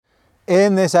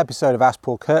In this episode of Ask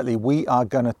Paul Kirtley, we are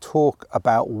going to talk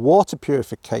about water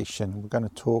purification. We're going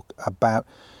to talk about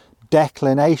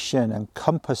declination and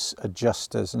compass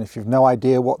adjusters. And if you've no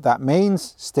idea what that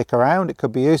means, stick around. It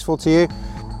could be useful to you.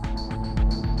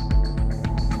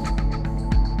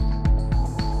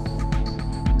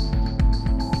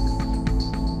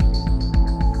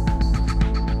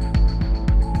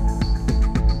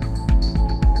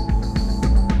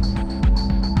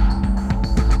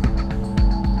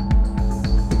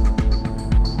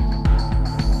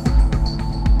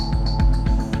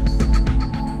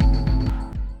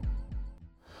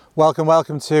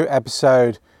 Welcome to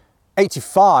episode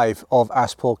 85 of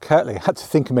Ask Paul Kirtley. I had to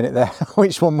think a minute there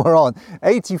which one we're on.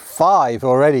 85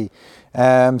 already.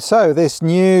 So this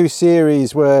new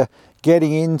series we're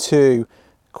getting into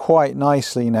quite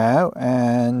nicely now,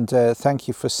 and thank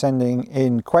you for sending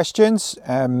in questions.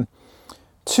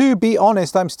 To be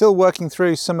honest, I'm still working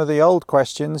through some of the old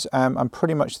questions. I'm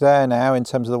pretty much there now in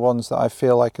terms of the ones that I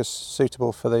feel like are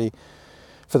suitable for the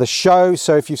show.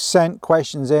 So if you've sent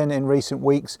questions in recent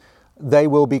weeks, they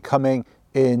will be coming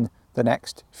in the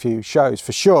next few shows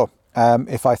for sure,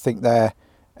 if I think they're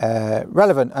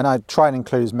relevant, and I try and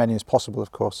include as many as possible,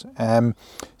 of course.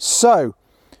 So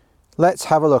let's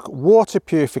have a look. Water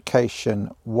purification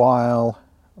while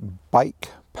bike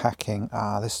packing.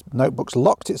 This notebook's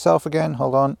locked itself again.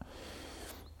 Hold on.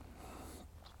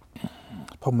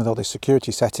 Problem with all these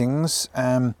security settings.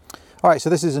 All right,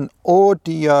 so this is an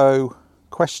audio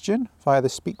question via the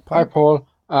speak pipe. Hi, Paul.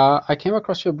 I came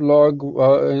across your blog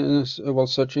while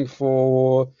searching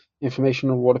for information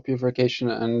on water purification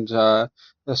and the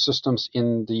systems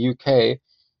in the UK.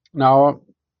 Now,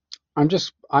 I'm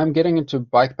getting into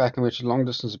bike packing, which is long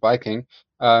distance biking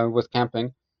with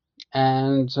camping,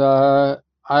 and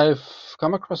I've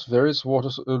come across various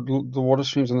the water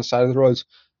streams on the side of the roads,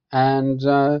 and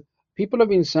people have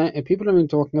been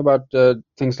talking about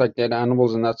things like dead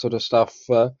animals and that sort of stuff.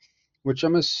 Which I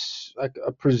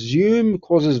presume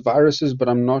causes viruses, but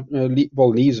I'm not,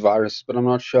 leaves viruses, but I'm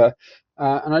not sure.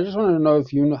 And I just wanted to know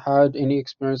if you had any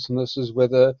experience on this, is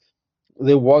whether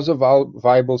there was a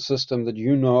viable system that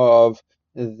you know of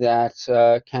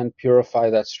that can purify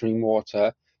that stream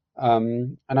water.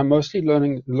 And I'm mostly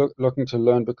looking to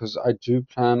learn because I do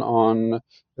plan on,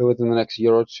 within the next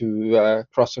year or two,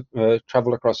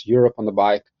 travel across Europe on the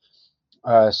bike.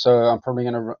 So I'm probably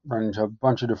going to run into a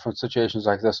bunch of different situations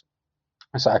like this.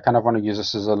 So I kind of want to use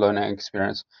this as a learning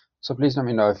experience. So please let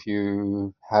me know if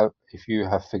you have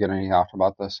figured anything out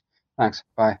about this. Thanks.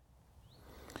 Bye.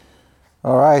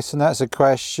 All right, and that's a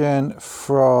question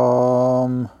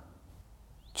from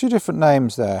two different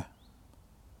names there.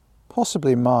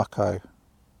 Possibly Marco.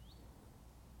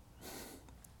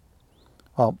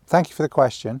 Well, thank you for the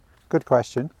question. Good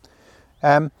question.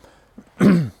 I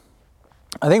think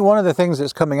one of the things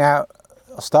that's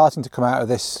starting to come out of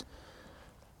this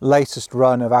latest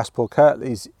run of Ask Paul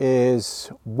Kirtley's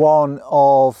is one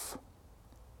of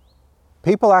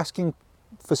people either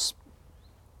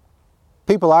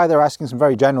asking some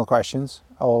very general questions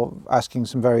or asking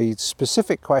some very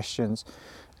specific questions,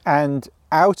 and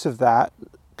out of that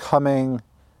coming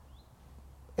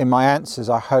in my answers,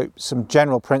 I hope, some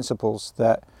general principles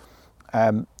that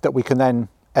we can then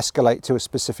escalate to a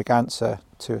specific answer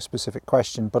to a specific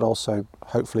question, but also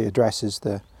hopefully addresses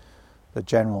the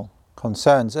general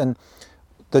concerns. And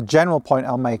the general point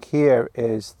I'll make here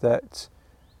is that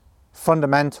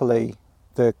fundamentally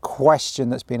the question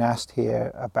that's been asked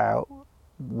here about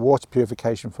water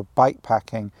purification for bike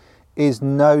packing is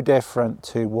no different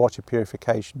to water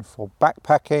purification for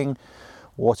backpacking,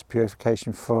 water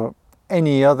purification for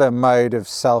any other mode of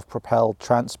self-propelled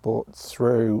transport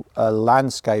through a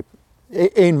landscape,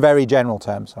 in very general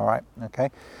terms. All right, okay.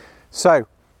 So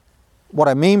what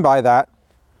I mean by that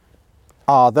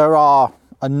there are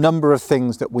a number of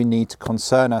things that we need to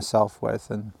concern ourselves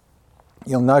with, and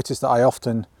you'll notice that I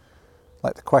often,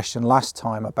 like the question last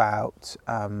time about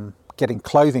getting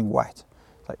clothing wet,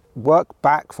 like work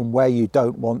back from where you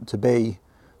don't want to be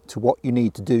to what you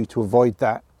need to do to avoid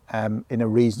that in a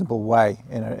reasonable way,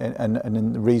 and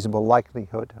in a reasonable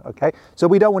likelihood. Okay, so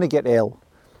we don't want to get ill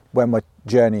when we're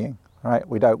journeying, right?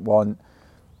 We don't want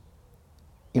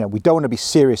to be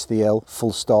seriously ill,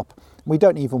 full stop. We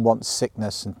don't even want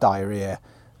sickness and diarrhea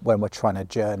when we're trying to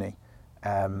journey.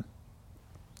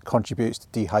 Contributes to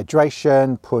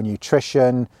dehydration, poor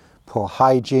nutrition, poor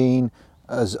hygiene,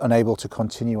 us unable to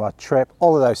continue our trip,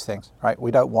 all of those things, right? We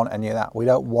don't want any of that. We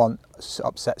don't want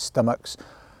upset stomachs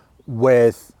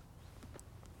with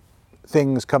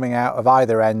things coming out of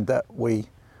either end that we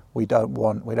We don't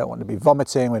want to be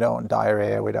vomiting, we don't want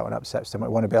diarrhea, we don't want upset stomach,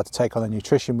 we want to be able to take on the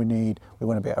nutrition we need, we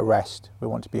want to be at rest, we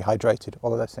want to be hydrated,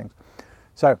 all of those things.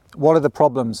 So what are the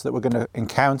problems that we're going to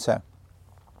encounter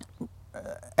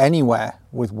anywhere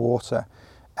with water?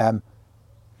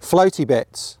 Floaty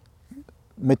bits,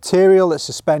 material that's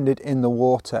suspended in the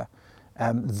water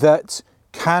that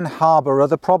can harbour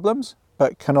other problems,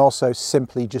 but can also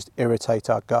simply just irritate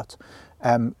our gut.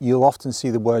 You'll often see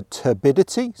the word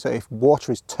turbidity. So if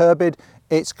water is turbid,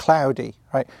 it's cloudy,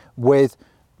 right, with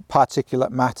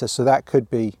particulate matter. So that could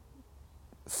be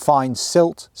fine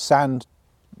silt, sand,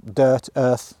 dirt,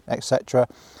 earth, etc.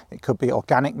 It could be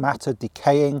organic matter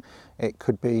decaying. It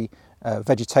could be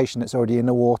vegetation that's already in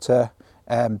the water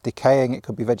decaying. It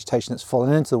could be vegetation that's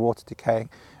fallen into the water decaying.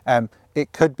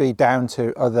 It could be down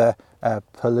to other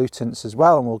pollutants as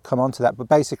well, and we'll come on to that. But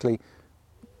basically,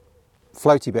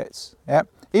 floaty bits, yeah.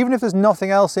 Even if there's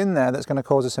nothing else in there that's going to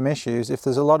cause us some issues, if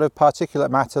there's a lot of particulate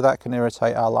matter, that can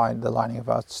irritate the lining of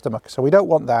our stomach. So we don't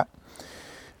want that,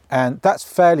 and that's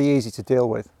fairly easy to deal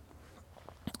with.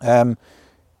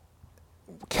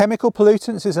 Chemical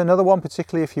pollutants is another one,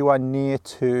 particularly if you are near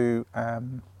to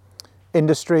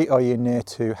industry or you're near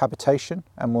to habitation,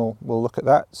 and we'll look at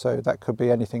that. So that could be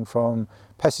anything from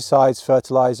pesticides,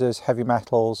 fertilizers, heavy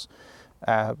metals,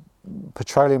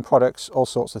 petroleum products, all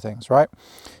sorts of things, right?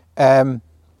 And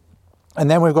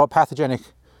then we've got pathogenic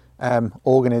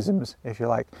organisms, if you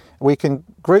like. We can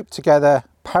group together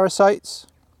parasites,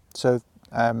 so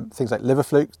things like liver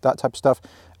flukes, that type of stuff,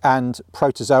 and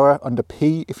protozoa under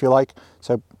P, if you like.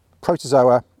 So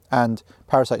protozoa and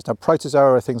parasites. Now,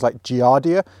 protozoa are things like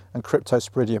Giardia and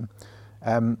Cryptosporidium.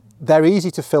 They're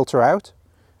easy to filter out,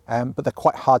 but they're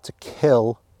quite hard to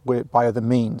kill by other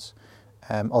means.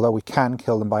 Although we can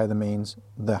kill them by other means,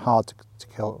 they're hard to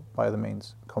kill by other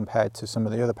means compared to some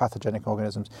of the other pathogenic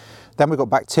organisms. Then we've got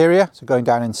bacteria, so going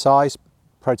down in size.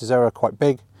 Protozoa are quite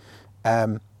big.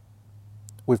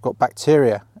 We've got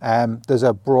bacteria. There's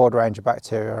a broad range of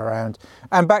bacteria around.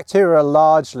 And bacteria are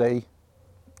largely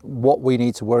what we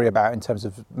need to worry about in terms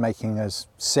of making us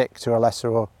sick to a lesser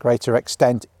or greater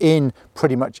extent in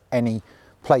pretty much any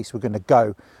place we're going to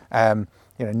go.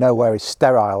 Nowhere is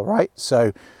sterile, right?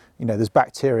 So, there's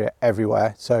bacteria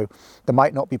everywhere. So there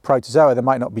might not be protozoa, there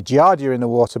might not be Giardia in the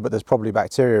water, but there's probably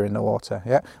bacteria in the water,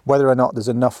 yeah? Whether or not there's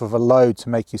enough of a load to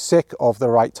make you sick of the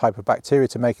right type of bacteria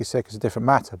to make you sick is a different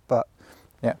matter, but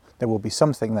yeah, there will be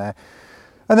something there.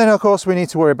 And then, of course, we need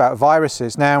to worry about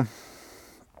viruses. Now,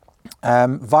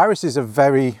 viruses are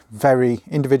very, very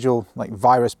individual, like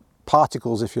virus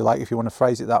particles, if you like, if you want to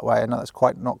phrase it that way. I know that's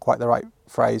not quite the right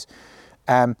phrase,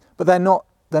 but they're not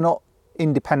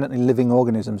independently living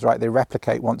organisms, right? They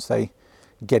replicate once they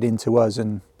get into us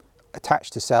and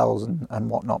attach to cells and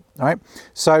whatnot, all right?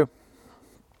 So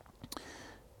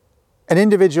an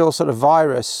individual sort of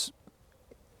virus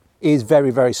is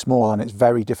very, very small, and it's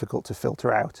very difficult to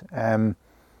filter out.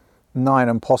 Nigh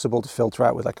impossible to filter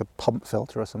out with like a pump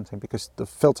filter or something, because the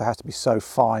filter has to be so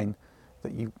fine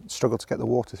that you struggle to get the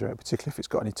water through it, particularly if it's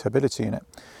got any turbidity in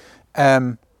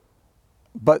it.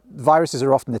 But viruses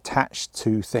are often attached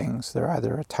to things. They're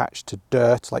either attached to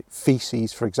dirt, like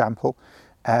feces, for example,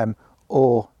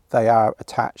 or they are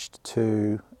attached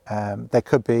to, they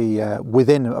could be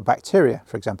within a bacteria,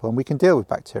 for example, and we can deal with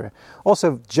bacteria.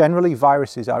 Also, generally,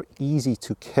 viruses are easy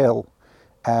to kill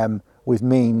with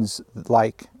means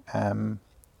like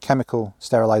chemical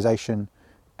sterilization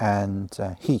and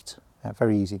heat.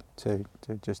 Very easy to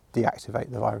just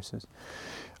deactivate the viruses.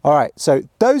 All right, so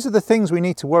those are the things we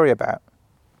need to worry about.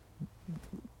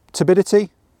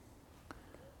 Turbidity,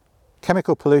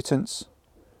 chemical pollutants,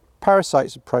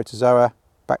 parasites of protozoa,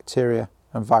 bacteria,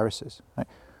 and viruses. Right?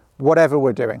 Whatever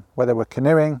we're doing, whether we're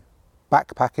canoeing,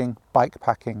 backpacking, bike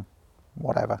packing,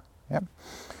 whatever. Yep.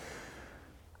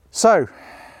 So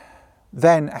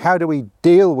then how do we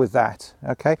deal with that?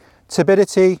 Okay,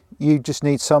 turbidity, you just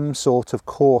need some sort of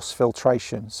coarse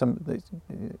filtration,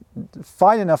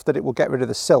 fine enough that it will get rid of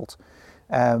the silt.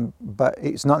 But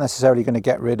it's not necessarily going to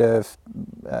get rid of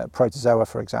protozoa,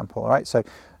 for example. All right, so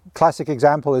classic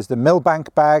example is the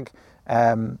Millbank bag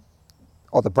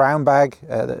or the brown bag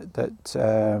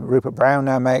that Rupert Brown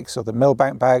now makes, or the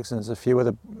Millbank bags, and there's a few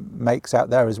other makes out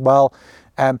there as well.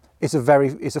 It's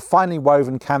a finely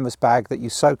woven canvas bag that you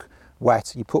soak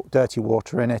wet, you put dirty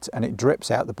water in it, and it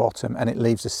drips out the bottom and it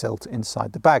leaves the silt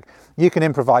inside the bag. You can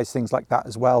improvise things like that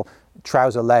as well.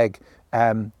 Trouser leg,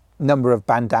 number of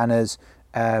bandanas,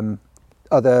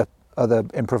 other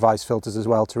improvised filters as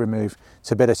well to remove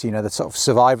turbidity, the sort of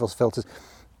survival filters.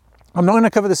 I'm not going to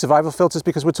cover the survival filters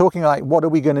because we're talking like, what are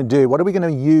we going to do? What are we going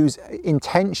to use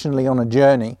intentionally on a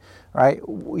journey, right?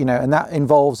 You know, and that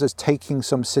involves us taking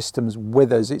some systems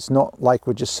with us. It's not like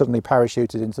we're just suddenly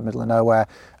parachuted into the middle of nowhere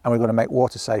and we're going to make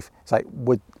water safe. It's like,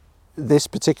 with this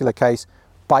particular case,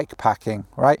 bike packing,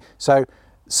 right? So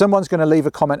someone's going to leave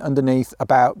a comment underneath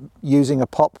about using a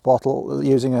pop bottle,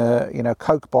 using a, you know,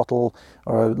 Coke bottle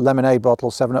or a lemonade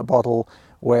bottle, 7-Up bottle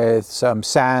with some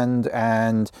sand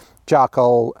and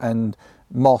charcoal and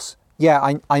moss.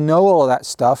 Yeah, I know all of that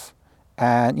stuff,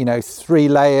 and, you know, 3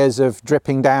 layers of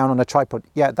dripping down on a tripod.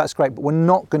 Yeah, that's great, but we're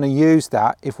not going to use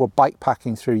that if we're bike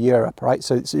packing through Europe, right?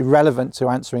 So it's irrelevant to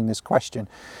answering this question.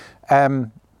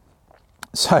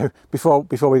 So before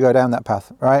we go down that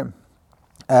path, right?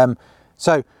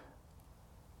 So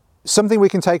something we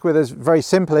can take with us very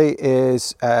simply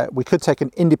is we could take an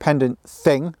independent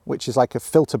thing, which is like a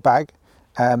filter bag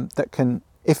that can,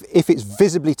 if it's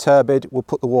visibly turbid, we'll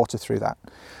put the water through that.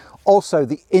 Also,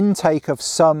 the intake of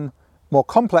some more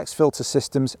complex filter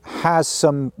systems has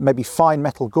some maybe fine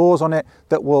metal gauze on it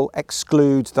that will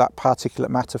exclude that particulate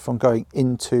matter from going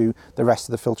into the rest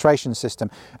of the filtration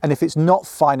system. And if it's not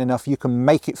fine enough, you can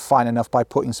make it fine enough by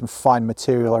putting some fine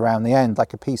material around the end,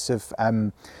 like a piece of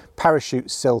parachute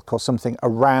silk or something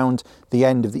around the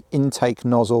end of the intake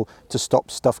nozzle to stop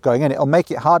stuff going in. It'll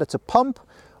make it harder to pump,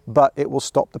 but it will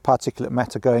stop the particulate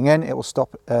matter going in. It will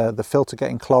stop the filter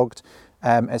getting clogged,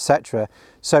 etc.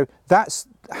 So that's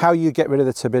how you get rid of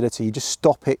the turbidity. You just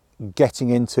stop it getting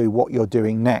into what you're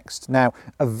doing next. Now,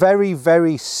 a very,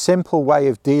 very simple way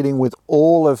of dealing with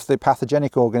all of the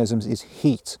pathogenic organisms is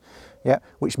heat, yeah,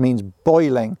 which means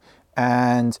boiling.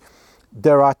 And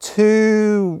there are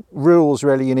 2 rules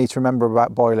really you need to remember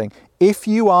about boiling. If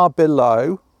you are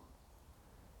below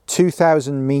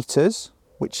 2,000 meters,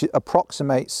 which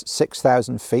approximates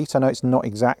 6,000 feet, I know it's not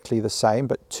exactly the same,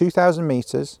 but 2,000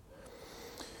 meters,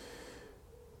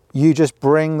 you just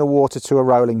bring the water to a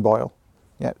rolling boil.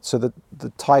 Yeah, so the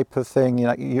type of thing, you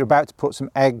know, you're about to put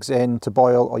some eggs in to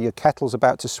boil, or your kettle's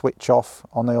about to switch off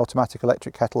on the automatic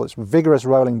electric kettle. It's vigorous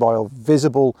rolling boil,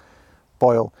 visible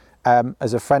boil.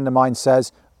 As a friend of mine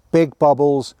says, big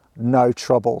bubbles, no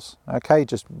troubles. Okay,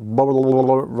 just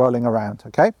rolling around.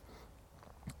 Okay,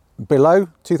 below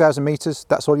 2,000 meters,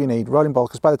 that's all you need, rolling boil,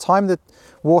 because by the time the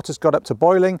water's got up to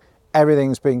boiling,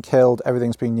 everything's been killed,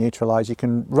 everything's been neutralized. You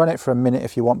can run it for a minute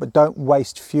if you want, but don't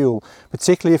waste fuel.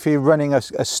 Particularly if you're running a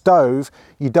stove,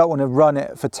 you don't want to run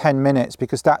it for 10 minutes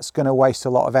because that's going to waste a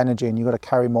lot of energy and you've got to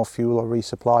carry more fuel or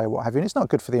resupply or what have you. And it's not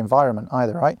good for the environment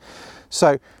either, right?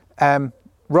 So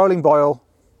rolling boil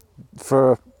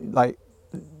for like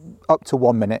up to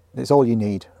 1 minute is all you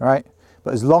need, right?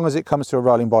 But as long as it comes to a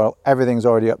rolling boil, everything's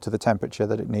already up to the temperature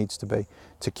that it needs to be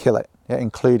to kill it, yeah,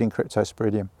 including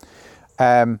cryptosporidium.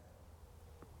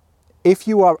 If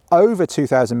you are over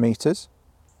 2,000 meters,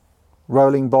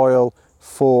 rolling boil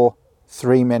for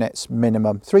 3 minutes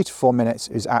minimum. 3 to 4 minutes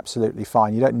is absolutely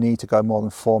fine. You don't need to go more than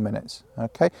 4 minutes,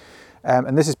 okay?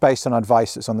 And this is based on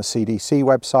advice that's on the CDC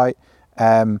website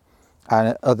and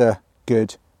other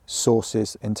good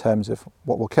sources in terms of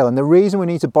what will kill. And the reason we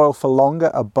need to boil for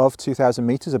longer above 2,000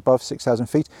 meters, above 6,000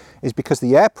 feet, is because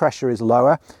the air pressure is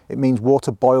lower. It means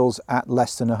water boils at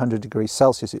less than 100 degrees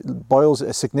Celsius. It boils at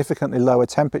a significantly lower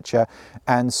temperature.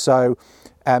 And so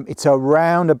it's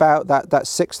around about that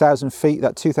 6,000 feet,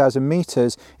 that 2,000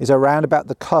 meters is around about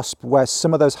the cusp where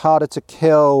some of those harder to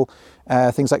kill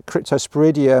things like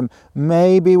cryptosporidium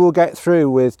maybe we'll get through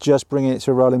with just bringing it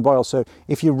to a rolling boil. So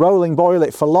if you rolling boil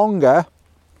it for longer,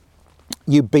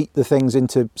 you beat the things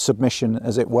into submission,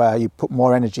 as it were. You put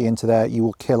more energy into there, you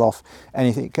will kill off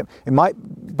anything. It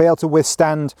might be able to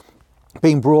withstand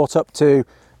being brought up to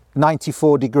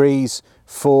 94 degrees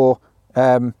for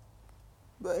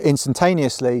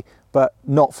instantaneously, but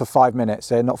not for 5 minutes,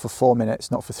 not for 4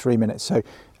 minutes, not for 3 minutes. So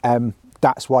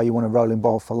that's why you want to rolling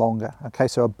boil for longer. Okay,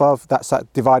 so above, that's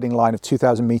that dividing line of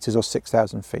 2,000 meters or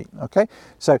 6,000 feet. Okay,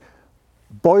 so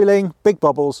boiling, big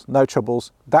bubbles, no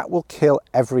troubles. That will kill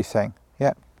everything.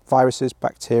 Yeah, viruses,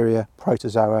 bacteria,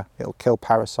 protozoa, it'll kill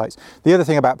parasites. The other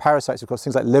thing about parasites, of course,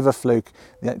 things like liver fluke,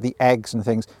 the eggs and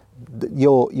things,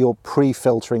 your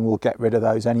pre-filtering will get rid of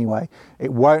those anyway.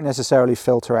 It won't necessarily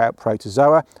filter out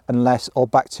protozoa unless, or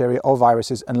bacteria or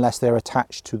viruses, unless they're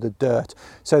attached to the dirt.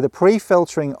 So the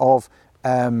pre-filtering of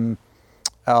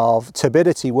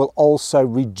turbidity will also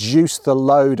reduce the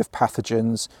load of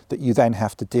pathogens that you then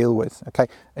have to deal with. Okay,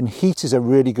 and heat is a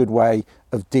really good way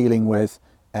of dealing with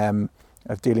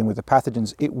the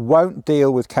pathogens. It won't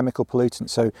deal with chemical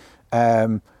pollutants. So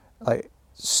like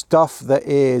stuff that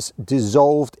is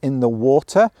dissolved in the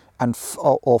water and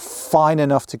or fine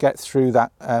enough to get through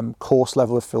that coarse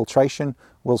level of filtration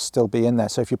will still be in there.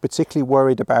 So if you're particularly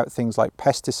worried about things like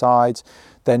pesticides,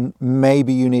 then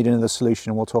maybe you need another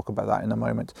solution, and we'll talk about that in a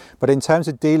moment. But in terms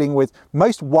of dealing with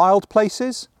most wild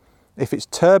places, if it's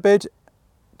turbid,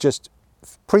 just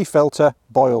pre-filter,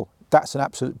 boil. That's an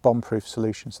absolute bomb-proof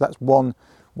solution. So that's one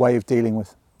way of dealing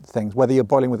with things, whether you're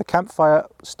boiling with a campfire,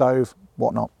 stove,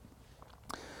 whatnot.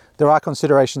 There are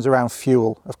considerations around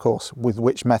fuel, of course, with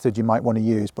which method you might want to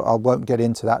use, but I won't get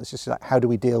into that. It's just like, how do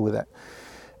we deal with it?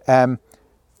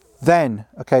 Then,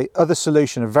 okay, other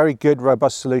solution, a very good,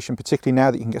 robust solution, particularly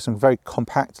now that you can get some very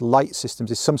compact light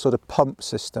systems, is some sort of pump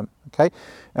system, okay?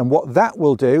 And what that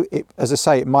will do, as I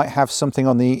say, it might have something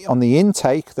on the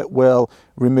intake that will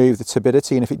remove the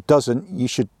turbidity, and if it doesn't, you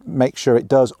should make sure it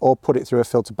does, or put it through a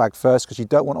filter bag first, because you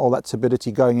don't want all that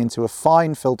turbidity going into a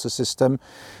fine filter system,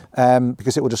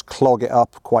 because it will just clog it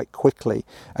up quite quickly.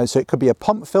 And so it could be a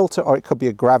pump filter, or it could be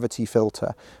a gravity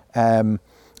filter.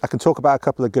 I can talk about a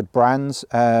couple of good brands.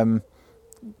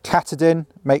 Katadyn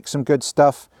makes some good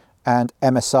stuff, and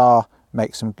MSR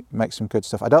makes some good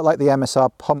stuff. I don't like the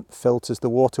MSR pump filters, the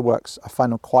waterworks. I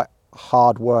find them quite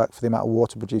hard work for the amount of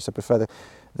water produced. I prefer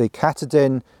the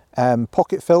Katadyn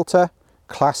pocket filter,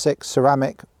 classic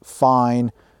ceramic,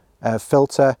 fine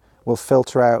filter, will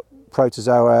filter out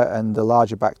protozoa and the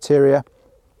larger bacteria.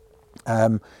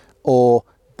 Or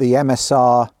the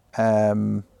MSR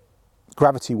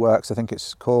Gravity Works, I think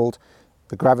it's called.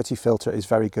 The gravity filter is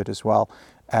very good as well.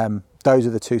 Those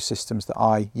are the two systems that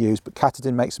I use, but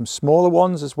Katadyn makes some smaller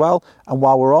ones as well. And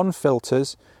while we're on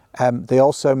filters, they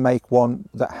also make one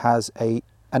that has an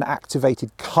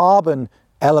activated carbon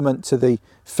element to the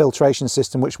filtration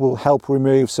system, which will help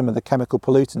remove some of the chemical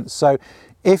pollutants. So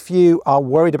if you are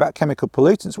worried about chemical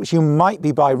pollutants, which you might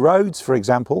be by roads, for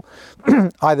example,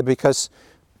 either because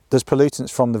there's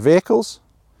pollutants from the vehicles,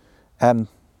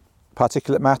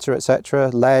 particulate matter, etc.,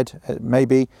 lead,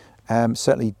 maybe,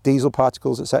 certainly diesel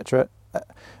particles, etc.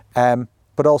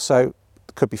 But also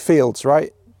could be fields,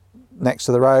 right, next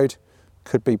to the road,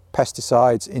 could be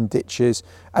pesticides in ditches.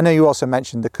 I know you also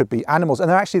mentioned there could be animals,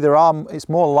 and it's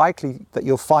more likely that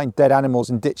you'll find dead animals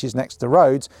in ditches next to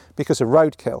roads because of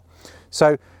roadkill.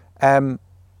 So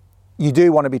you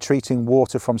do want to be treating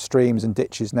water from streams and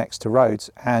ditches next to roads,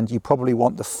 and you probably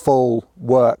want the full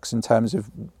works in terms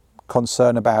of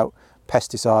concern about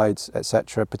pesticides,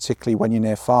 etc., particularly when you're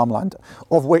near farmland,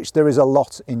 of which there is a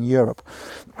lot in Europe.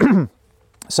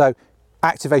 So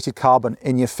activated carbon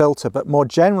in your filter, but more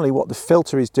generally what the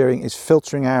filter is doing is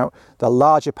filtering out the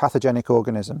larger pathogenic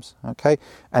organisms, okay,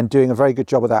 and doing a very good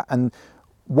job of that. And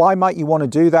why might you want to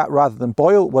do that rather than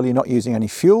boil? Well, you're not using any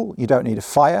fuel, you don't need a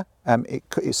fire.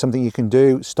 It's something you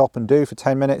can stop and do for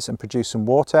 10 minutes and produce some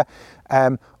water.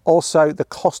 Also, the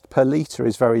cost per litre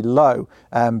is very low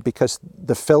because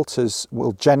the filters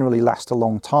will generally last a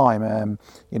long time,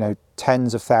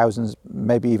 tens of thousands,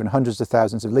 maybe even hundreds of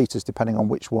thousands of litres, depending on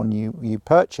which one you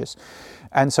purchase.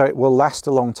 And so it will last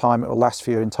a long time, it will last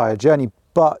for your entire journey.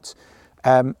 But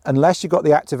unless you've got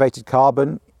the activated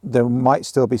carbon, there will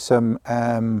still be some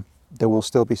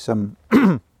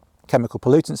chemical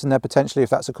pollutants in there potentially, if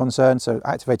that's a concern, so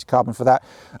activated carbon for that.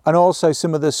 And also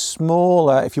some of the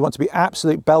smaller, if you want to be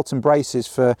absolute belt and braces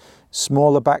for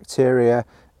smaller bacteria,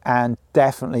 and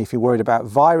definitely if you're worried about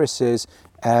viruses,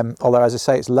 although as I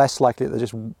say, it's less likely that they're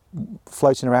just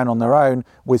floating around on their own.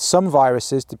 With some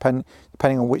viruses, depending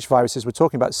on which viruses we're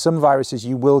talking about, some viruses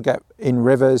you will get in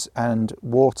rivers and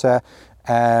water.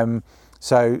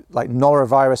 So like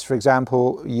norovirus, for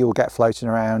example, you'll get floating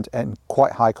around in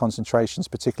quite high concentrations,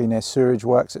 particularly near sewage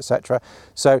works, etc.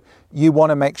 So you want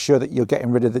to make sure that you're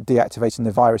getting rid of deactivating the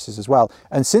viruses as well.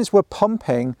 And since we're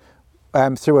pumping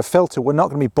through a filter, we're not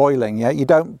going to be boiling. Yeah, you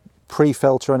don't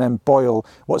pre-filter and then boil.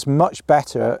 What's much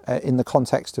better in the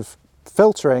context of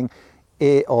filtering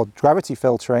or gravity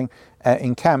filtering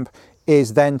in camp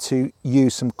is then to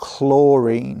use some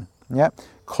chlorine. Yeah.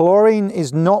 Chlorine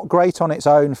is not great on its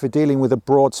own for dealing with a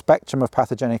broad spectrum of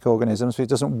pathogenic organisms. It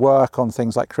doesn't work on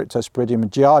things like Cryptosporidium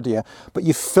and Giardia, but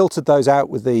you've filtered those out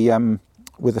with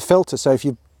the filter. So if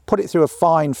you put it through a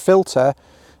fine filter,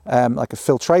 like a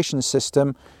filtration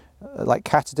system, like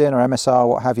Katadyn or MSR,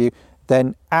 what have you,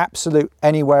 then absolute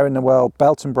anywhere in the world,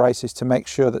 belt and braces to make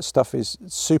sure that stuff is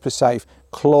super safe.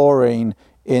 Chlorine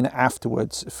in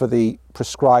afterwards for the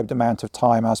prescribed amount of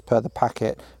time as per the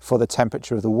packet for the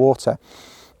temperature of the water.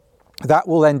 That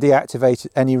will then deactivate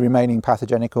any remaining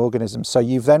pathogenic organisms. So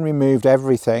you've then removed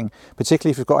everything,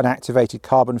 particularly if you've got an activated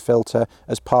carbon filter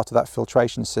as part of that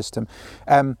filtration system.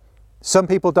 Some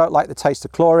people don't like the taste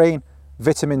of chlorine.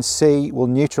 Vitamin C will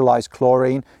neutralize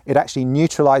chlorine. It actually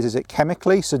neutralizes it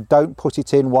chemically, so don't put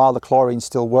it in while the chlorine's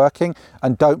still working,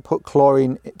 and don't put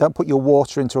your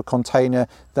water into a container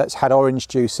that's had orange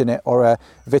juice in it or a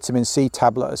vitamin C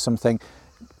tablet or something.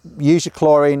 Use your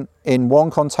chlorine in one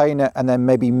container and then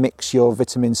maybe mix your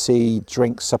vitamin C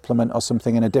drink supplement or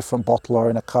something in a different bottle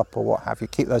or in a cup or what have you.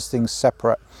 Keep those things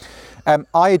separate.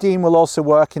 Iodine will also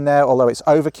work in there, although it's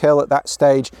overkill at that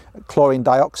stage. Chlorine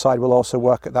dioxide will also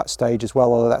work at that stage as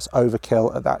well, although that's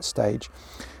overkill at that stage.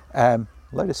 A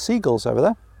load of seagulls over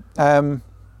there. Don't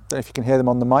know if you can hear them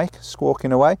on the mic,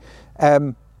 squawking away.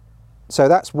 So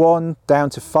that's one,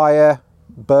 down to fire,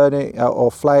 burning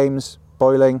or flames,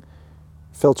 boiling,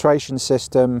 filtration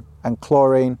system and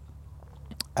chlorine.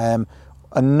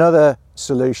 Another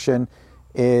solution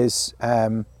is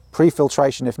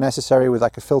pre-filtration if necessary with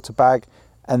like a filter bag,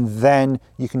 and then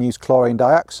you can use chlorine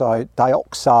dioxide.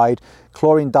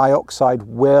 Chlorine dioxide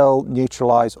will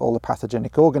neutralize all the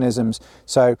pathogenic organisms,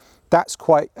 so that's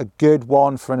quite a good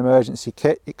one for an emergency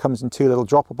kit. It comes in 2 little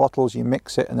dropper bottles. You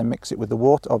mix it and then mix it with the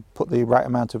water, or put the right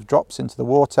amount of drops into the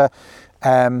water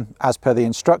as per the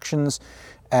instructions.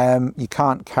 You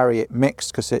can't carry it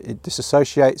mixed because it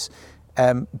disassociates.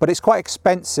 But it's quite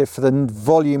expensive for the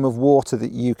volume of water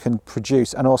that you can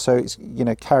produce, and also it's,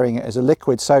 carrying it as a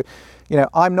liquid. So,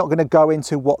 I'm not going to go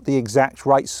into what the exact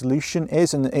right solution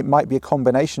is, and it might be a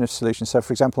combination of solutions. So,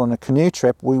 for example, on a canoe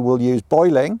trip, we will use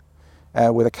boiling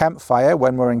with a campfire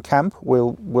when we're in camp.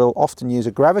 We'll often use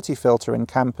a gravity filter in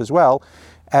camp as well.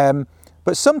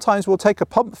 But sometimes we'll take a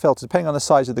pump filter, depending on the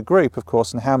size of the group, of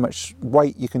course, and how much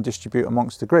weight you can distribute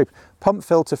amongst the group. Pump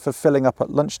filter for filling up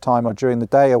at lunchtime or during the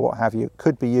day or what have you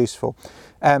could be useful.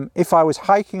 If I was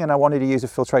hiking and I wanted to use a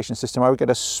filtration system, I would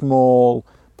get a small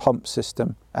pump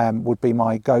system, would be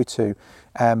my go-to,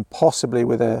 possibly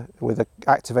with a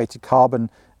activated carbon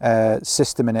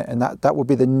system in it, and that would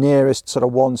be the nearest sort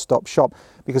of one-stop shop,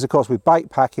 because of course with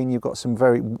bikepacking you've got some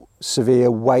very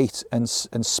severe weight and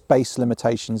space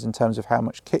limitations in terms of how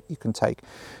much kit you can take.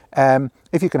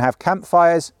 If you can have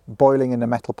campfires, boiling in a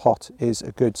metal pot is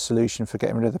a good solution for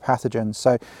getting rid of the pathogens.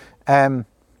 So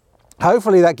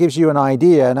hopefully that gives you an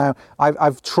idea. Now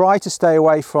I've tried to stay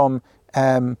away from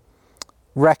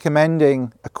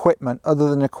recommending equipment other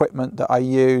than equipment that I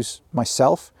use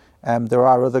myself. There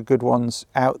are other good ones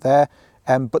out there,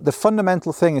 but the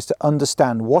fundamental thing is to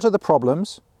understand what are the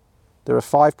problems. There are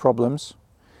 5 problems,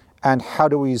 and how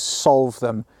do we solve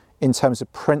them in terms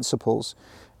of principles.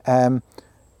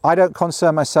 I don't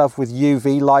concern myself with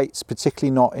UV lights,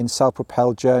 particularly not in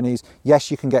self-propelled journeys.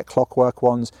 Yes, you can get clockwork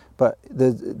ones, but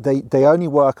they only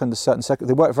work under certain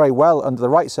they work very well under the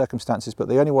right circumstances, but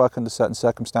they only work under certain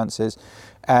circumstances.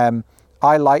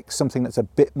 I like something that's a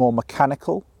bit more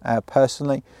mechanical,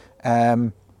 personally,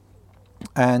 and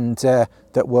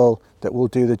that will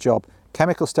do the job.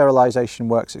 Chemical sterilization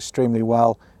works extremely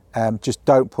well. Just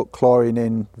don't put chlorine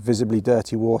in visibly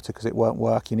dirty water because it won't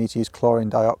work. You need to use chlorine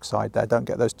dioxide there. Don't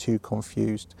get those two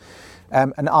confused.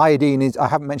 And iodine I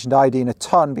haven't mentioned iodine a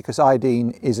ton because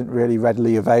iodine isn't really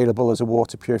readily available as a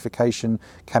water purification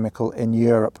chemical in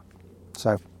Europe.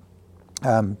 So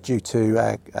due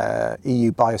to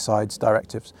EU biocides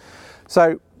directives.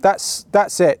 So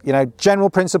that's it. General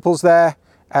principles there.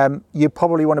 You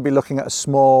probably want to be looking at a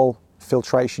small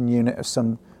filtration unit of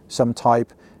some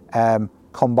type,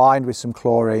 combined with some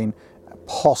chlorine,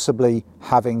 possibly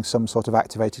having some sort of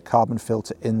activated carbon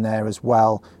filter in there as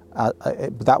well.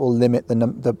 That will limit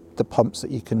the pumps that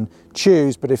you can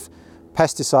choose. But if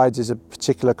pesticides is a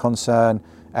particular concern,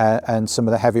 and some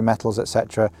of the heavy metals,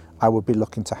 etc., I would be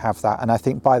looking to have that. And I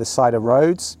think by the side of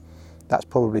roads, that's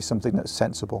probably something that's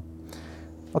sensible.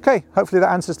 Okay, hopefully that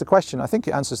answers the question. I think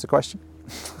it answers the question.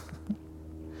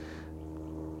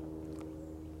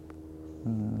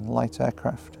 Light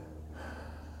aircraft.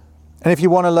 And if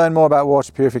you want to learn more about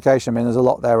water purification, there's a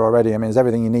lot there already. There's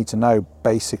everything you need to know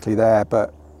basically there,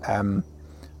 but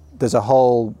there's a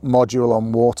whole module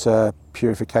on water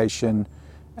purification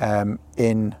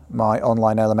in my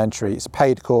online elementary. It's a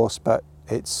paid course, but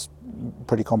it's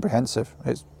pretty comprehensive.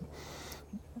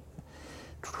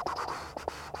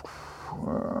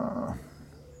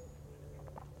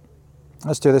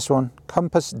 Let's do this one.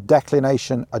 Compass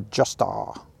declination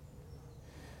adjuster.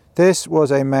 This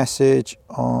was a message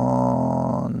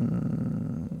on,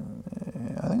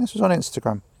 I think this was on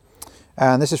Instagram.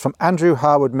 And this is from Andrew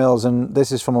Harwood Mills, and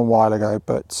this is from a while ago,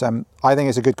 but I think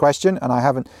it's a good question, and I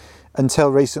haven't, until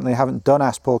recently, haven't done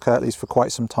Ask Paul Kirtleys for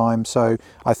quite some time, so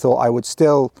I thought I would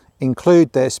still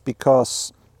include this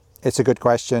because it's a good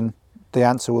question. The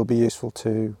answer will be useful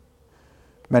to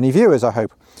many viewers, I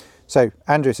hope. So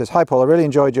Andrew says, "Hi Paul, I really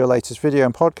enjoyed your latest video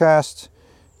and podcast.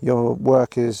 Your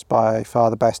work is by far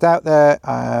the best out there.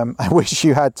 I wish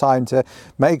you had time to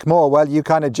make more. Well, you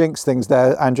kind of jinxed things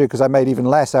there, Andrew, because I made even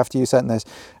less after you sent this.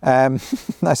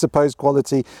 I suppose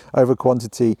quality over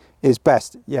quantity is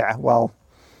best. Yeah, well,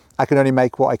 I can only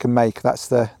make what I can make. That's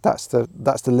the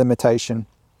limitation.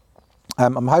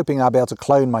 I'm hoping I'll be able to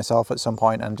clone myself at some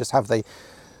point and just have the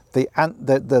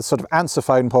sort of answer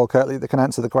phone Paul Kirtley that can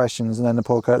answer the questions, and then the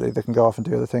Paul Kirtley that can go off and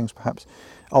do other things, perhaps.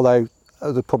 Although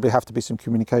there'd probably have to be some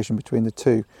communication between the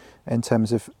two in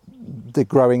terms of the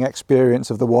growing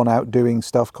experience of the one out doing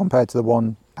stuff compared to the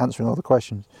one answering all the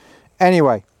questions.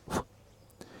 Anyway,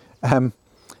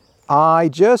 I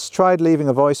just tried leaving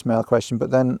a voicemail question, but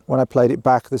then when I played it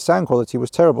back, the sound quality was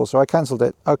terrible, so I cancelled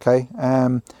it. Okay,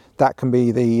 that can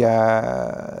be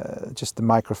just the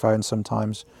microphone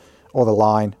sometimes, or the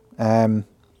line,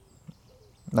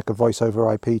 like a voice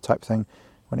over IP type thing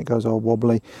when it goes all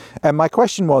wobbly. And my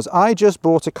question was, I just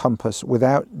bought a compass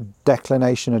without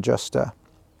declination adjuster.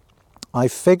 I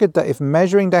figured that if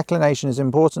measuring declination is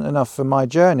important enough for my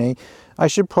journey, I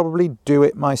should probably do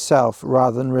it myself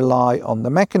rather than rely on the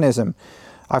mechanism.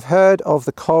 I've heard of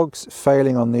the cogs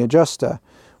failing on the adjuster.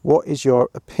 What is your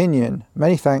opinion?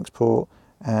 Many thanks, Paul.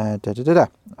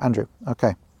 Andrew.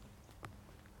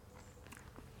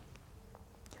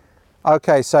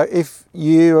 Okay, so if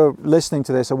you're listening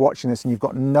to this or watching this and you've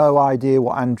got no idea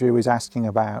what Andrew is asking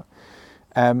about,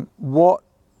 what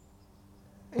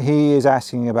he is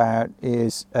asking about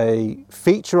is a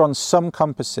feature on some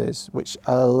compasses which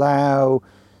allow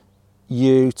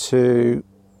you to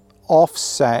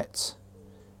offset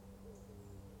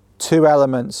two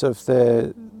elements of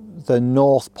the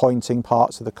north pointing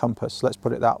parts of the compass, let's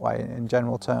put it that way in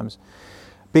general terms.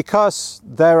 Because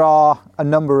there are a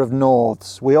number of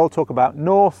norths. We all talk about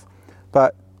north,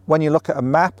 but when you look at a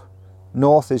map,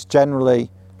 north is generally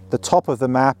the top of the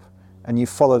map and you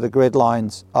follow the grid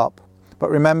lines up.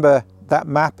 But remember, that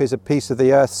map is a piece of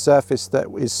the Earth's surface that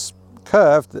is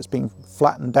curved, that's being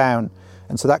flattened down.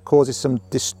 And so that causes some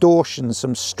distortion,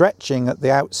 some stretching at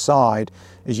the outside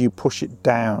as you push it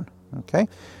down, okay?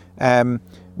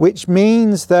 Which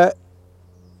means that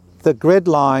the grid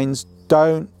lines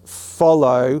don't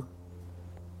follow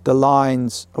the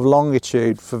lines of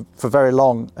longitude for very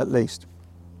long, at least.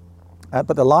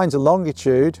 But the lines of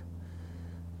longitude,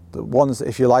 the ones that,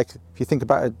 if you think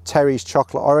about a Terry's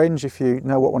chocolate orange, if you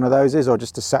know what one of those is, or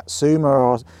just a Satsuma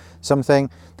or something,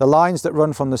 the lines that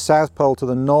run from the South Pole to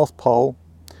the North Pole,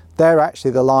 they're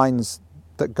actually the lines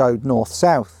that go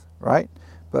north-south, right?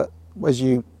 But as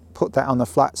you put that on the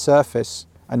flat surface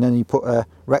and then you put a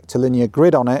rectilinear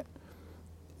grid on it,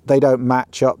 they don't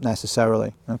match up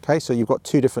necessarily, okay? So you've got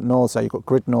two different norths there. You've got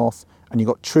grid north and you've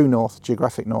got true north,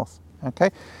 geographic north,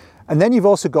 okay? And then you've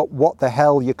also got what the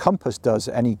hell your compass does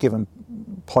at any given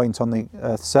point on the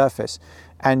Earth's surface.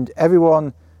 And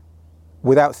everyone,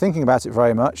 without thinking about it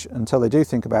very much, until they do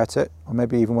think about it, or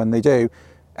maybe even when they do,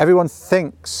 everyone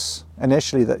thinks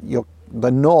initially that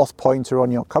the north pointer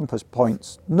on your compass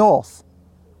points north.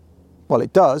 Well,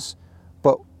 it does,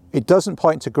 but it doesn't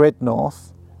point to grid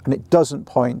north, and it doesn't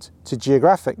point to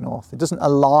geographic north. It doesn't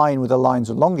align with the lines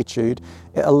of longitude,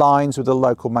 it aligns with the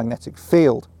local magnetic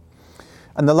field.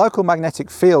 And the local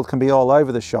magnetic field can be all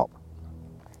over the shop,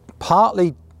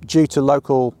 partly due to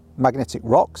local magnetic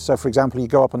rocks. So for example, you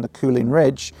go up on the Coolin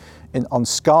Ridge on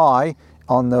Skye,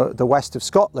 on the west of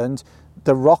Scotland,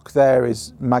 the rock there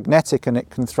is magnetic and it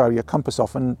can throw your compass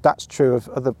off, and that's true of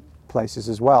other places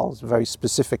as well. It's very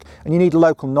specific, and you need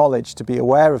local knowledge to be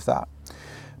aware of that.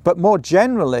 But more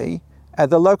generally,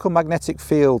 the local magnetic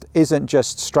field isn't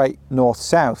just straight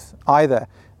north-south either.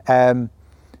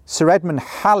 Sir Edmund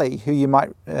Halley, who you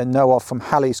might know of from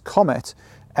Halley's Comet,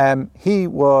 he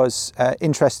was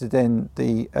interested in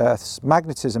the Earth's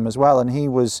magnetism as well, and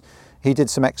he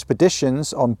did some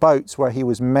expeditions on boats where he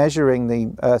was measuring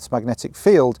the Earth's magnetic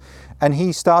field, and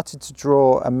he started to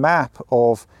draw a map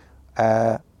of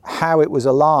how it was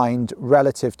aligned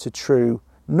relative to true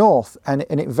north, and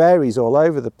it varies all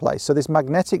over the place. So this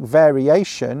magnetic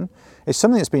variation is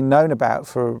something that's been known about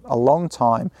for a long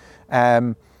time,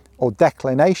 or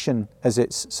declination as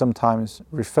it's sometimes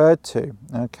referred to,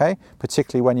 okay,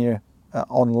 particularly when you're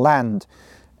on land.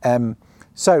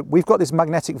 So we've got this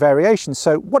magnetic variation.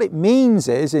 So what it means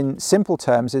is, in simple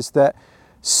terms, is that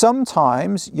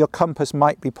sometimes your compass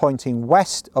might be pointing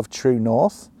west of true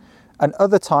north, and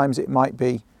other times it might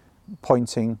be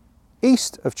pointing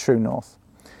east of true north.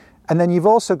 And then you've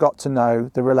also got to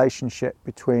know the relationship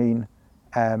between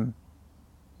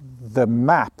the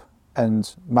map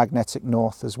and magnetic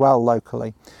north as well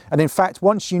locally. And in fact,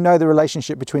 once you know the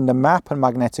relationship between the map and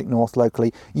magnetic north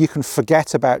locally, you can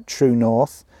forget about true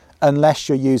north unless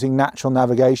you're using natural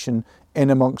navigation in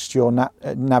amongst your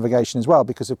navigation as well,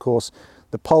 because of course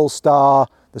the pole star,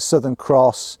 the Southern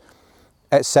Cross,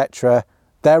 etc.,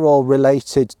 they're all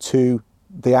related to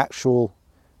the actual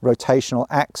rotational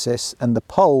axis, and the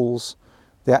poles,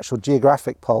 the actual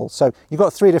geographic poles. So you've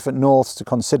got 3 different norths to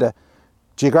consider: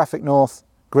 geographic north,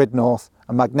 grid north,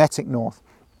 and magnetic north.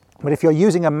 But if you're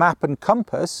using a map and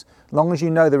compass, as long as you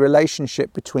know the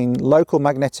relationship between the local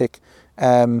magnetic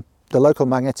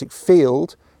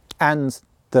field and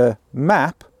the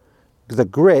map, the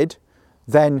grid,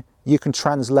 then you can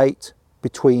translate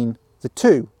between the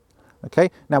two.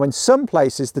 Okay. Now, in some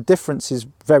places, the difference is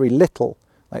very little.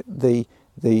 Like the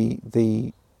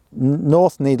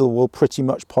north needle will pretty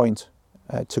much point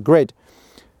to grid,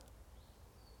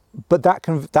 but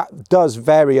that does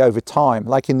vary over time.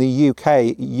 Like in the UK,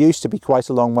 it used to be quite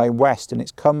a long way west, and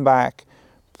it's come back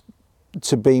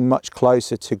to be much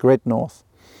closer to grid north,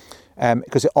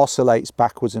 because it oscillates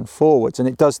backwards and forwards, and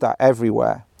it does that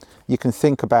everywhere. You can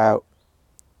think about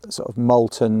sort of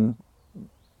molten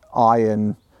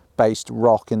iron-based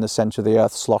rock in the centre of the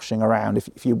Earth sloshing around,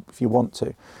 if you want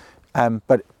to,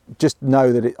 but just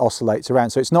know that it oscillates around.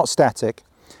 So it's not static,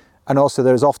 and also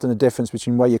there is often a difference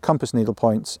between where your compass needle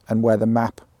points and where the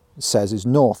map says is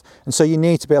north. And so you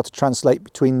need to be able to translate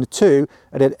between the two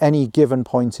at any given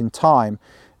point in time.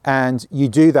 And you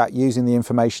do that using the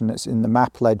information that's in the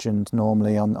map legend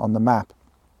normally on the map.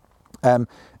 And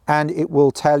it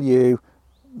will tell you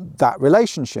that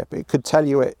relationship. It could tell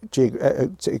you it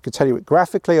could tell you it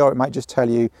graphically, or it might just tell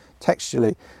you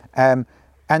textually.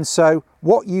 And so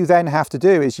what you then have to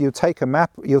do is you'll take a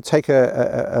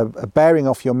bearing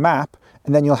off your map,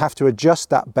 and then you'll have to adjust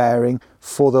that bearing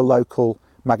for the local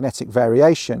magnetic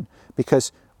variation,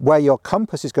 because where your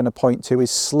compass is going to point to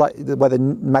is where the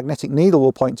magnetic needle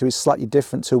will point to is slightly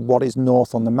different to what is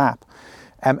north on the map.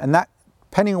 And that,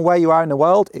 depending on where you are in the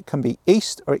world, it can be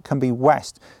east or it can be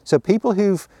west. So people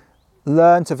who've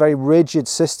learned a very rigid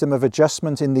system of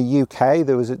adjustment in the UK,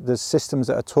 there's systems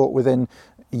that are taught within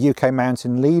UK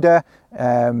Mountain Leader,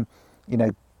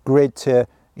 grid to,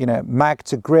 mag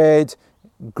to grid,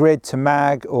 grid to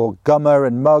mag, or gummer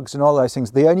and mugs and all those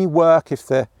things. They only work if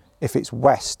it's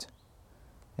west.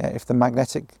 If the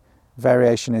magnetic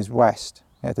variation is west,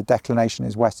 the declination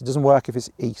is west. It doesn't work if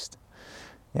it's east.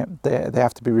 They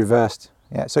have to be reversed.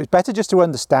 So it's better just to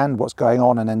understand what's going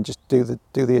on and then just do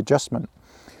the adjustment.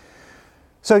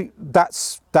 So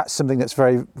that's something that's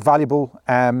very valuable,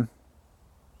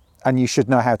 and you should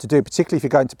know how to do, particularly if you're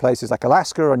going to places like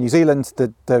Alaska or New Zealand.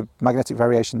 The magnetic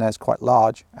variation there is quite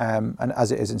large, and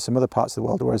as it is in some other parts of the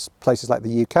world, whereas places like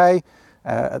the UK,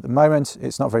 at the moment,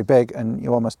 it's not very big, and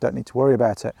you almost don't need to worry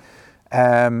about it.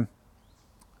 And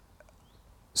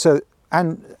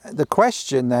the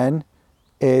question then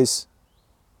is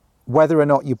whether or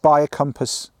not you buy a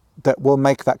compass that will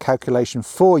make that calculation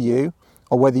for you,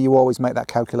 or whether you always make that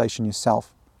calculation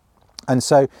yourself. And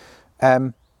so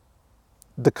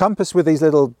the compass with these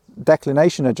little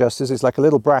declination adjusters is like a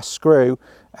little brass screw,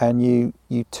 and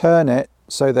you turn it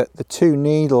so that the two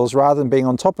needles, rather than being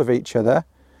on top of each other,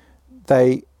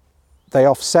 they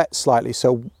offset slightly.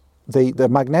 So the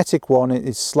magnetic one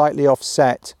is slightly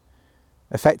offset.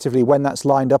 Effectively, when that's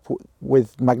lined up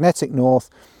with magnetic north,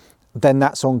 then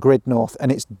that's on grid north,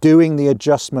 and it's doing the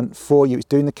adjustment for you. It's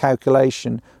doing the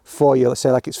calculation for you. Let's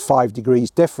say like it's 5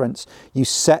 degrees difference. You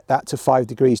set that to 5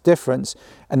 degrees difference,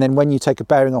 and then when you take a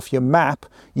bearing off your map,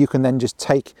 you can then just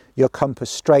take your compass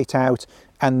straight out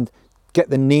and get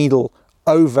the needle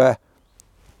over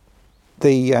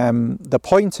the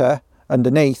pointer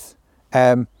underneath,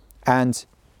 and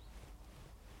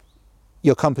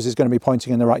your compass is going to be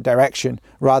pointing in the right direction,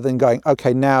 rather than going,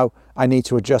 okay, now I need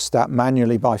to adjust that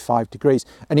manually by 5 degrees.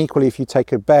 And equally, if you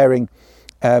take a bearing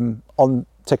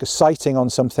take a sighting on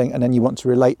something, and then you want to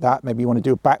relate that, maybe you want to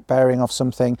do a back bearing off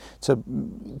something to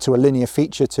a linear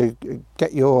feature to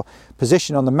get your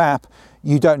position on the map,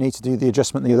 you don't need to do the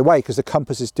adjustment the other way, because the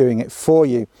compass is doing it for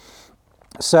you.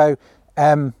 So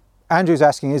Andrew's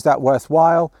asking, is that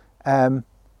worthwhile?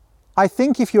 I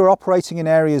think if you're operating in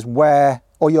areas where,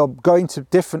 or you're going to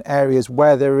different areas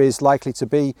where there is likely to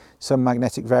be some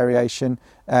magnetic variation,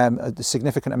 a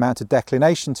significant amount of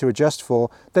declination to adjust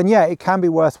for, then yeah, it can be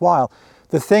worthwhile.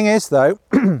 The thing is though,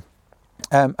 you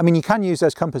can use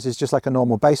those compasses just like a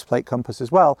normal base plate compass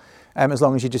as well, as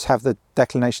long as you just have the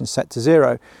declination set to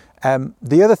 0.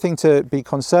 The other thing to be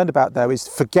concerned about though is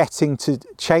forgetting to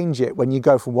change it when you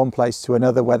go from one place to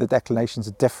another where the declinations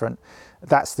are different.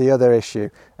 That's the other issue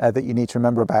that you need to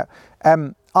remember about.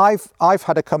 I've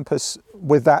had a compass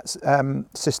with that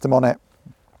system on it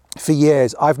for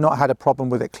years, I've not had a problem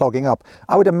with it clogging up.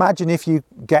 I would imagine if you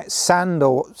get sand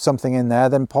or something in there,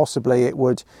 then possibly it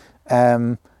would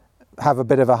have a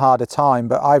bit of a harder time,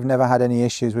 but I've never had any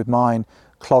issues with mine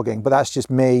clogging. But that's just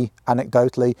me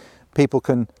anecdotally. People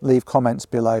can leave comments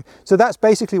below. So that's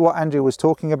basically what Andrew was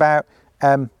talking about.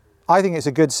 I think it's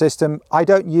a good system. I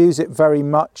don't use it very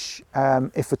much,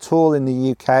 if at all, in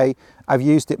the UK. I've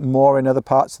used it more in other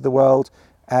parts of the world,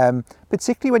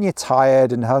 particularly when you're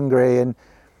tired and hungry and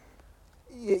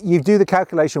you do the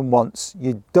calculation once,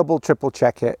 you double, triple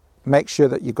check it, make sure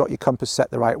that you've got your compass set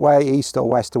the right way, east or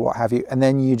west or what have you, and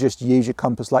then you just use your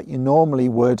compass like you normally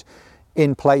would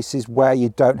in places where you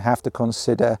don't have to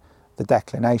consider the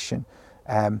declination.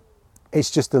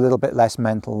 It's just a little bit less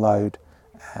mental load.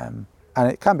 And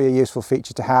it can be a useful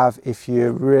feature to have if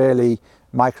you're really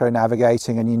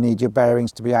micro-navigating and you need your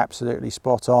bearings to be absolutely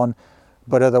spot on.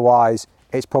 But otherwise,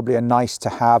 it's probably a nice to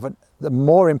have. And the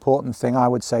more important thing I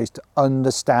would say is to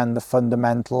understand the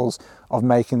fundamentals of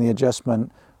making the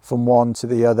adjustment from one to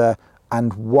the other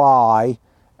and why,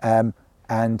 and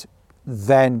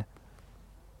then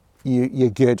you're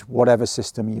good, whatever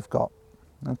system you've got.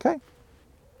 Okay.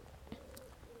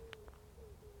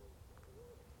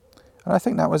 And I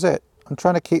think that was it. I'm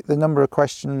trying to keep the number of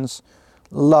questions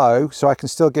low so I can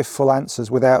still give full answers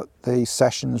without the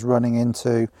sessions running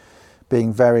into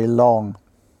being very long.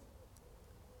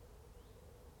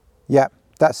 Yeah,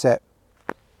 that's it.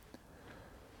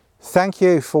 Thank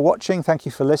you for watching. Thank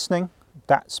you for listening.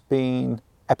 That's been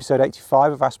episode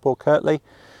 85 of Ask Paul Kirtley.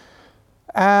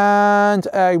 And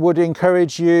I would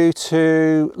encourage you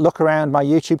to look around my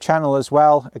YouTube channel as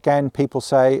well. Again, people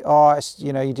say, oh,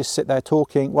 you just sit there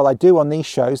talking. Well, I do on these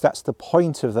shows. That's the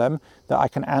point of them, that I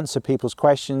can answer people's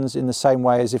questions in the same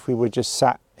way as if we were just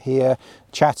sat here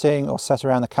chatting or sat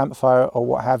around the campfire or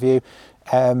what have you.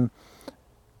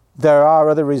 There are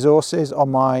other resources on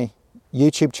my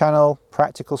YouTube channel,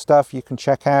 practical stuff you can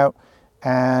check out.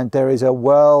 And there is a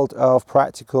world of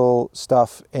practical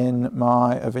stuff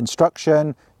of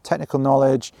instruction, technical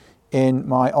knowledge in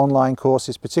my online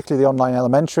courses, particularly the online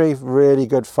elementary, really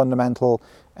good fundamental,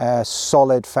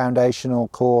 solid foundational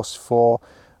course for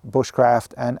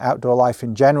bushcraft and outdoor life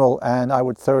in general. And I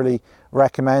would thoroughly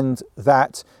recommend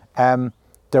that. There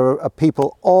are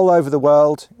people all over the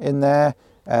world in there,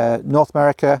 North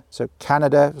America, so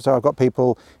Canada. So I've got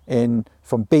people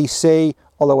from BC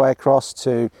all the way across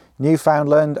to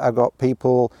Newfoundland. I've got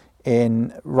people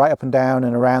right up and down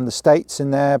and around the States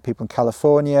in there, people in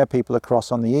California, people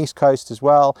across on the East Coast as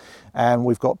well. And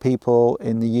we've got people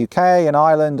in the UK and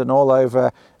Ireland and all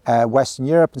over Western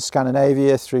Europe and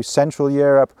Scandinavia through Central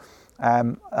Europe.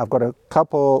 I've got a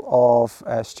couple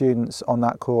of students on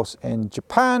that course in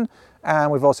Japan,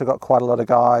 and we've also got quite a lot of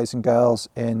guys and girls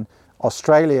in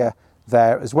Australia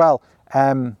there as well.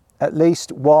 At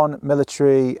least one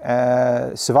military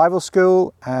survival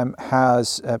school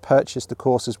has purchased the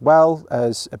course as well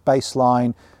as a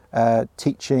baseline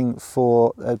teaching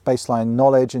for baseline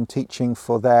knowledge and teaching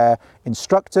for their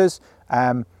instructors.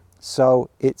 So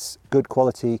it's good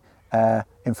quality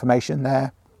information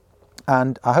there.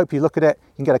 And I hope you look at it.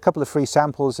 You can get a couple of free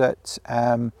samples at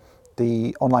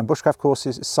the online bushcraft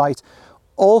courses site.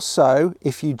 Also,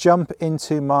 if you jump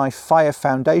into my Fire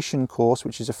Foundation course,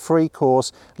 which is a free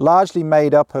course, largely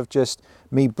made up of just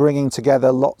me bringing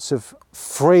together lots of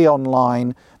free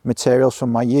online materials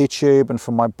from my YouTube and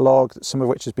from my blog, some of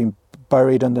which has been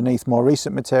buried underneath more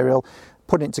recent material,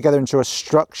 putting it together into a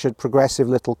structured, progressive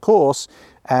little course.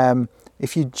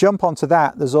 If you jump onto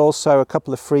that, there's also a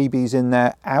couple of freebies in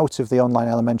there out of the online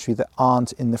elementary that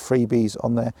aren't in the freebies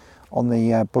on the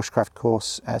bushcraft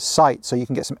course site, so you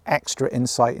can get some extra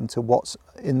insight into what's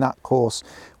in that course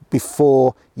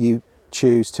before you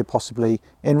choose to possibly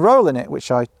enroll in it, which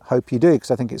I hope you do,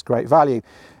 because I think it's great value.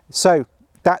 So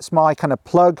that's my kind of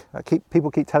plug.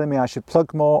 People keep telling me I should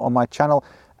plug more on my channel.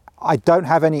 I don't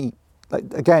have any,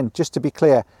 again, just to be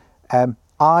clear,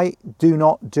 I do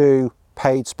not do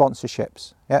paid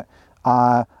sponsorships. Yeah,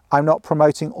 I'm not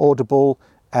promoting Audible.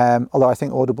 Although I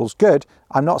think Audible's good,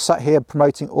 I'm not sat here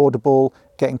promoting Audible,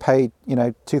 getting paid,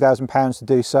 £2,000 to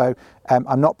do so.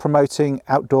 I'm not promoting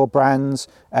outdoor brands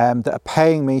that are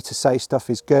paying me to say stuff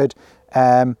is good.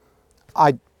 Everything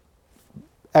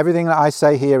that I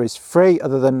say here is free,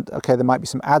 other than, okay, there might be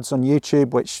some ads on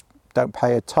YouTube, which don't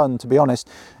pay a ton, to be honest.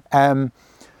 But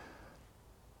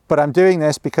I'm doing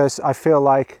this because I feel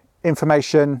like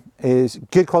information is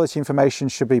good quality information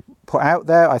should be put out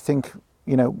there. I think,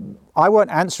 I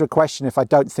won't answer a question if I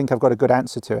don't think I've got a good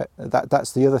answer to it.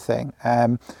 That's the other thing.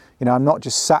 I'm not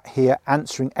just sat here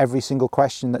answering every single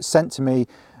question that's sent to me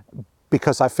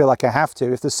because I feel like I have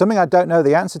to. If there's something I don't know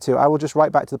the answer to, I will just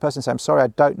write back to the person and say, I'm sorry, I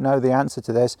don't know the answer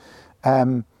to this.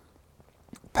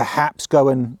 Perhaps go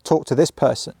and talk to this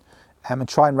person and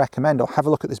try and recommend, or have a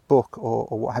look at this book, or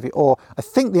what have you. Or I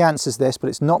think the answer is this, but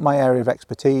it's not my area of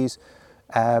expertise.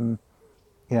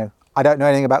 I don't know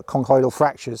anything about conchoidal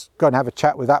fractures. Go and have a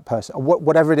chat with that person, or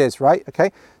whatever it is, right?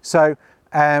 Okay, so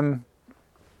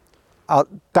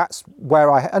that's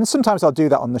where and sometimes I'll do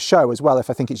that on the show as well if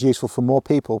I think it's useful for more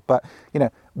people. But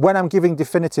when I'm giving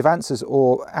definitive answers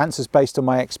or answers based on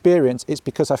my experience, it's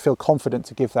because I feel confident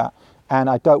to give that, and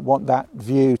I don't want that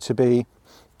view to be,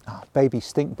 baby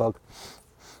stink bug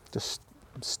just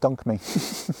stunk me.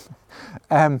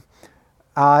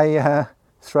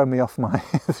 Throw me off my.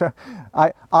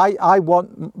 I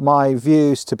want my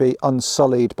views to be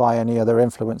unsullied by any other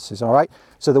influences. All right.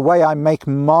 So the way I make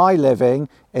my living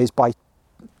is by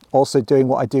also doing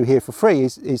what I do here for free,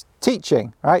 is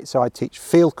teaching. Right. So I teach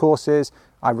field courses.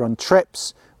 I run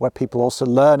trips where people also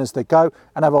learn as they go,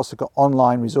 and I've also got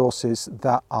online resources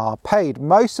that are paid.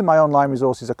 Most of my online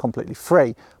resources are completely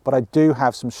free, but I do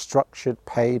have some structured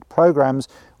paid programs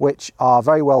which are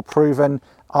very well proven.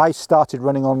 I started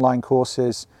running online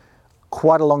courses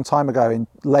quite a long time ago. In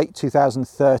late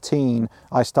 2013,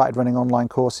 I started running online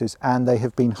courses, and they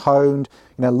have been honed,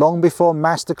 long before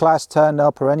Masterclass turned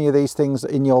up or any of these things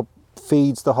in your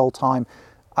feeds the whole time.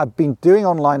 I've been doing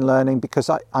online learning because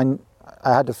I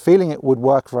had a feeling it would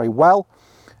work very well.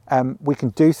 We can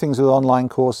do things with online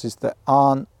courses that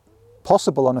aren't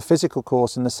possible on a physical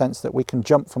course, in the sense that we can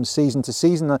jump from season to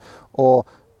season, or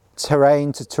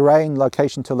terrain to terrain,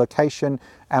 location to location,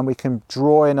 and we can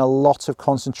draw in a lot of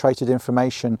concentrated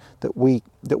information that we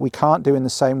can't do in the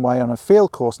same way on a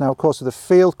field course. Now, of course, with a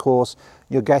field course,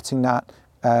 you're getting that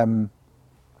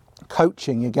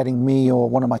coaching. You're getting me or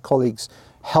one of my colleagues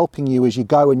helping you as you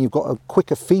go, and you've got a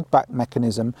quicker feedback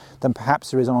mechanism than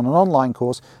perhaps there is on an online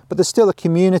course. But there's still a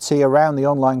community around the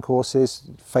online courses,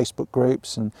 Facebook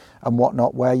groups and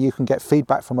whatnot, where you can get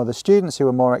feedback from other students who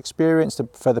are more experienced and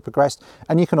further progressed,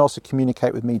 and you can also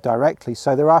communicate with me directly.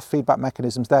 So there are feedback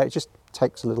mechanisms there. It just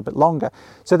takes a little bit longer.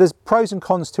 So there's pros and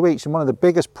cons to each, and one of the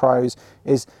biggest pros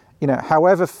is,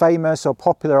 however famous or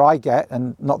popular I get,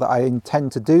 and not that I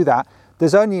intend to do that,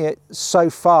 there's only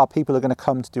so far people are going to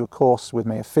come to do a course with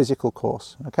me, a physical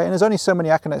course, okay? And there's only so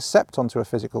many I can accept onto a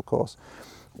physical course.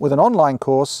 With an online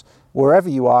course, wherever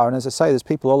you are, and as I say, there's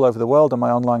people all over the world on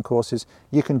my online courses,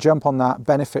 you can jump on that,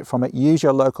 benefit from it, use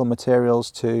your local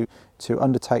materials to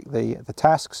undertake the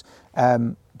tasks,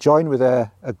 join with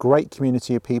a great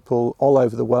community of people all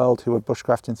over the world who are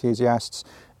bushcraft enthusiasts,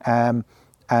 and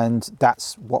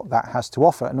that's what that has to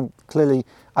offer. And clearly,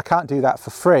 I can't do that for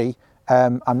free.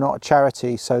 I'm not a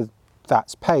charity, so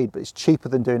that's paid, but it's cheaper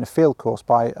than doing a field course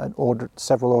by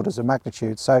several orders of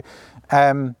magnitude. So,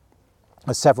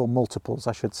 several multiples,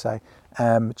 I should say,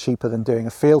 cheaper than doing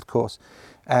a field course.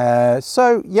 There's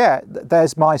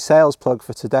my sales plug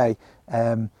for today.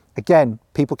 Again,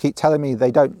 people keep telling me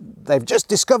they've just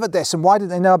discovered this, and why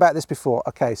didn't they know about this before?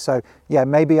 Okay, so yeah,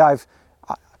 maybe I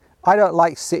don't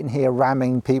like sitting here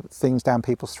ramming things down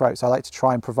people's throats. I like to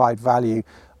try and provide value,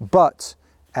 but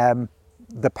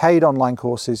the paid online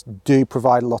courses do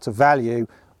provide a lot of value,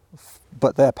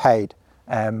 but they're paid.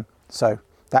 So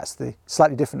that's the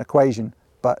slightly different equation,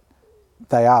 but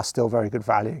they are still very good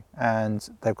value, and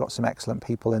they've got some excellent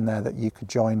people in there that you could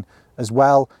join as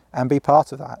well and be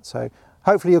part of that. So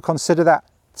hopefully you'll consider that.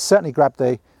 Certainly grab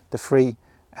the free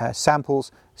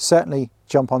samples. Certainly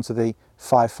jump onto the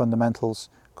 5 Fundamentals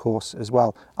course as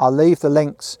well. I'll leave the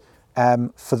links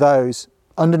for those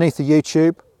underneath the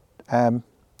YouTube.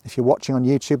 If you're watching on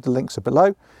YouTube, the links are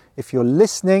below. If you're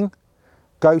listening,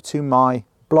 go to my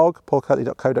blog,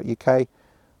 paulkirtley.co.uk.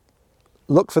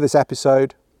 Look for this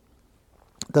episode.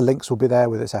 The links will be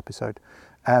there with this episode.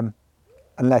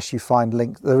 Unless you find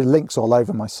links, there are links all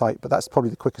over my site, but that's probably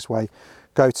the quickest way.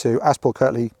 Go to Ask Paul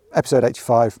Kirtley, episode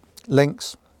 85,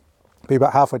 links. Be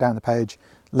about halfway down the page.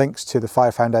 Links to the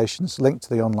 5 foundations, link to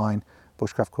the online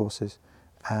bushcraft courses.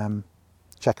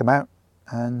 Check them out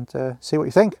and see what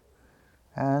you think.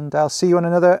 And I'll see you on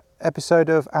another episode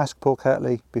of Ask Paul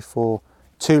Kirtley before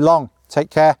too long. Take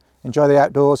care, enjoy the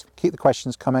outdoors, keep the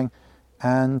questions coming,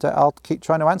 and I'll keep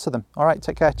trying to answer them. All right,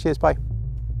 take care, cheers, bye.